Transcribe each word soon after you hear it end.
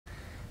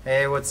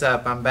Hey, what's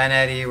up? I'm Ben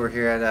Eddy. We're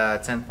here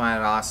at 10th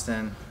Planet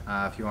Austin.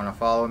 If you want to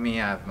follow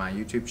me, I have my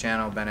YouTube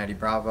channel, Ben Eddy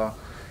Bravo,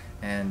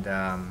 and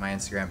my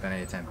Instagram, Ben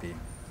Eddy Tempe.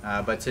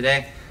 But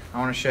today, I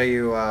want to show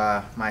you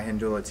my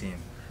Hindulotine,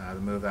 the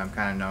move that I'm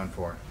kind of known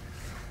for.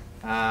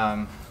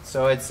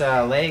 So it's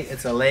a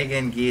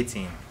leg-in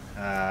guillotine.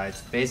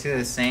 It's basically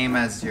the same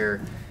as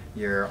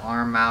your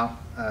arm out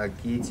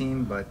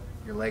guillotine, but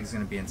your leg's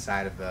going to be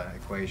inside of the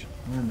equation.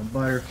 I'm in the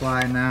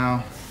butterfly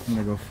now. I'm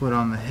going to go foot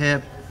on the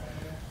hip.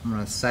 I'm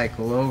going to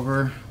cycle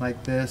over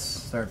like this,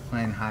 start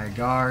playing high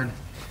guard.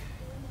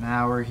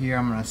 Now we're here,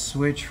 I'm going to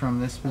switch from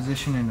this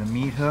position into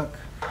meat hook.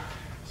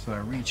 So I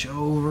reach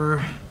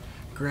over,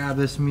 grab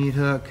this meat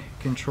hook,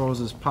 controls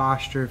his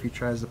posture if he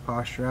tries to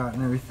posture out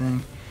and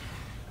everything.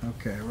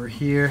 Okay, we're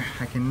here.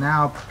 I can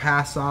now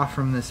pass off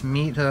from this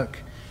meat hook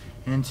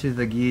into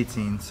the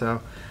guillotine.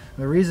 So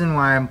the reason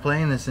why I'm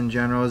playing this in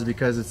general is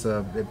because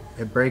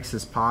it breaks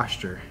his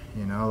posture.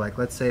 You know, like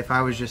let's say if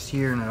I was just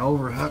here in an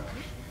overhook,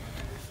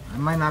 I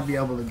might not be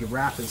able to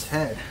wrap his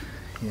head.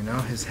 You know,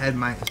 his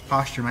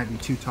posture might be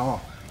too tall,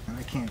 and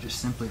I can't just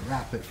simply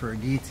wrap it for a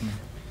guillotine.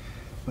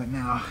 But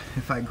now,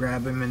 if I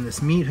grab him in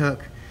this meat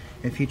hook,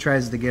 if he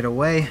tries to get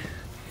away,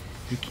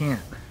 he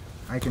can't.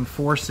 I can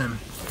force him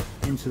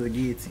into the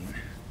guillotine.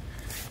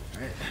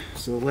 Right?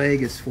 So the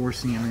leg is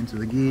forcing him into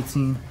the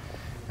guillotine,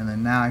 and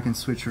then now I can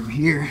switch from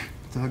here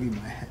to hugging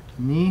my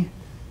knee.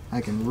 I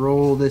can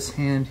roll this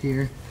hand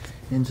here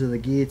into the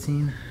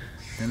guillotine,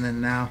 and then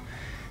now,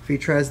 if he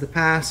tries to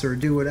pass or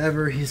do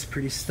whatever, he's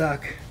pretty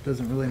stuck.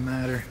 Doesn't really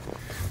matter.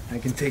 I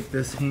can take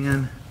this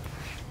hand,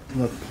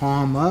 look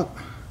palm up,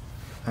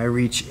 I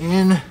reach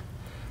in,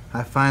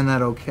 I find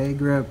that okay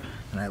grip,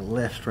 and I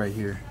lift right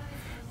here.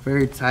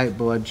 Very tight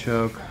blood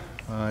choke.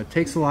 It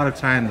takes a lot of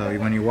time though.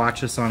 When you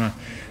watch this on a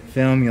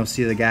film, you'll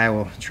see the guy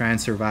will try and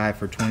survive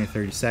for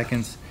 20-30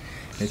 seconds.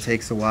 It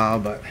takes a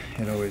while, but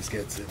it always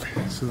gets it.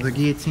 So the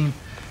guillotine,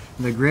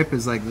 the grip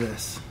is like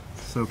this.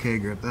 It's okay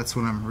grip. That's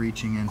what I'm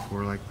reaching in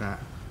for, like that.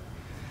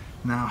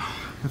 Now,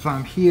 if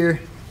I'm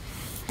here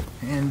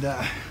and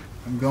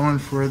I'm going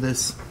for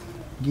this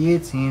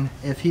guillotine,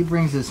 if he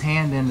brings his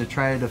hand in to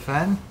try to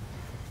defend,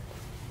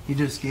 he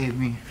just gave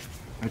me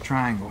a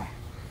triangle.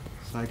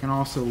 So I can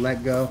also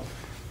let go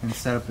and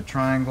set up a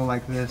triangle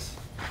like this.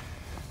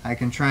 I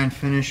can try and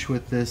finish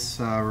with this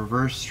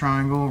reverse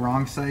triangle,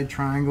 wrong side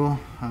triangle.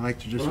 I like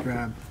to just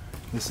grab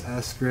this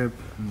S grip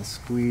and the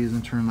squeeze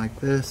and turn like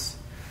this,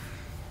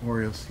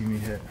 or you'll see me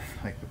hit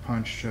like the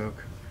punch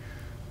choke.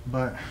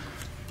 But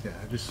yeah,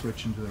 just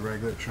switch into the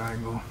regular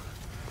triangle.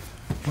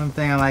 One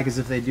thing I like is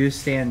if they do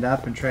stand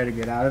up and try to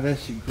get out of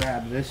this, you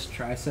grab this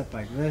tricep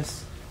like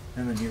this,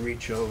 and then you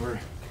reach over.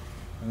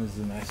 And this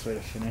is a nice way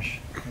to finish,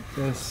 like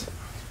this.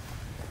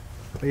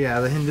 But yeah,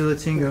 the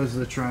Hindulotine goes to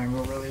the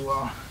triangle really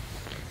well.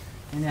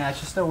 And yeah, it's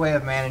just a way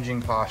of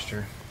managing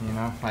posture, you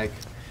know? Like,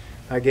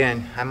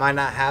 again, I might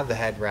not have the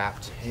head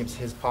wrapped.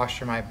 His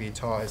posture might be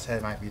tall, his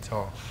head might be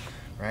tall,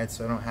 right?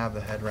 So I don't have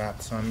the head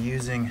wrapped. So I'm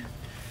using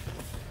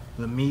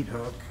the meat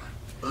hook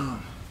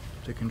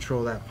to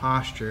control that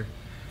posture,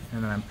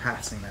 and then I'm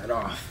passing that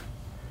off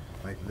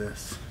like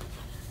this.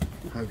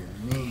 Hugging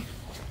the knee,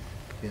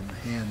 getting the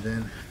hand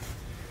in,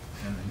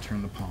 and then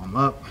turn the palm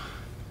up,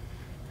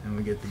 and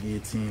we get the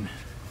guillotine,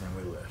 and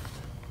we lift.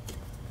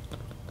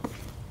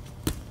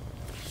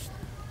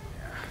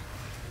 Yeah.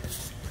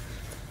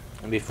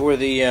 And before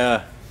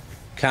the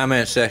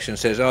comment section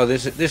says, "Oh,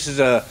 this is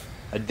a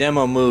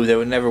demo move that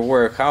would never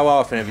work," how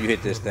often have you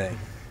hit this thing?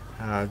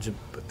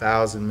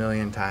 1,000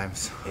 million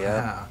times.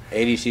 Yeah.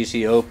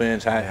 ADCC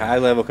opens, high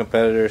level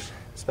competitors.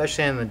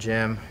 Especially in the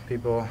gym,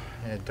 people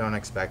don't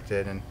expect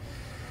it, and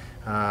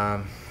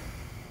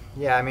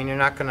yeah, I mean you're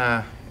not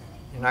gonna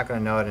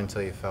know it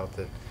until you felt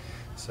it.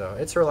 So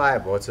it's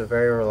reliable. It's a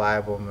very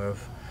reliable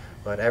move,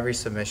 but every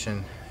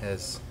submission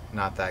is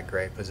not that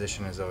great.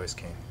 Position is always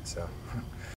king. So.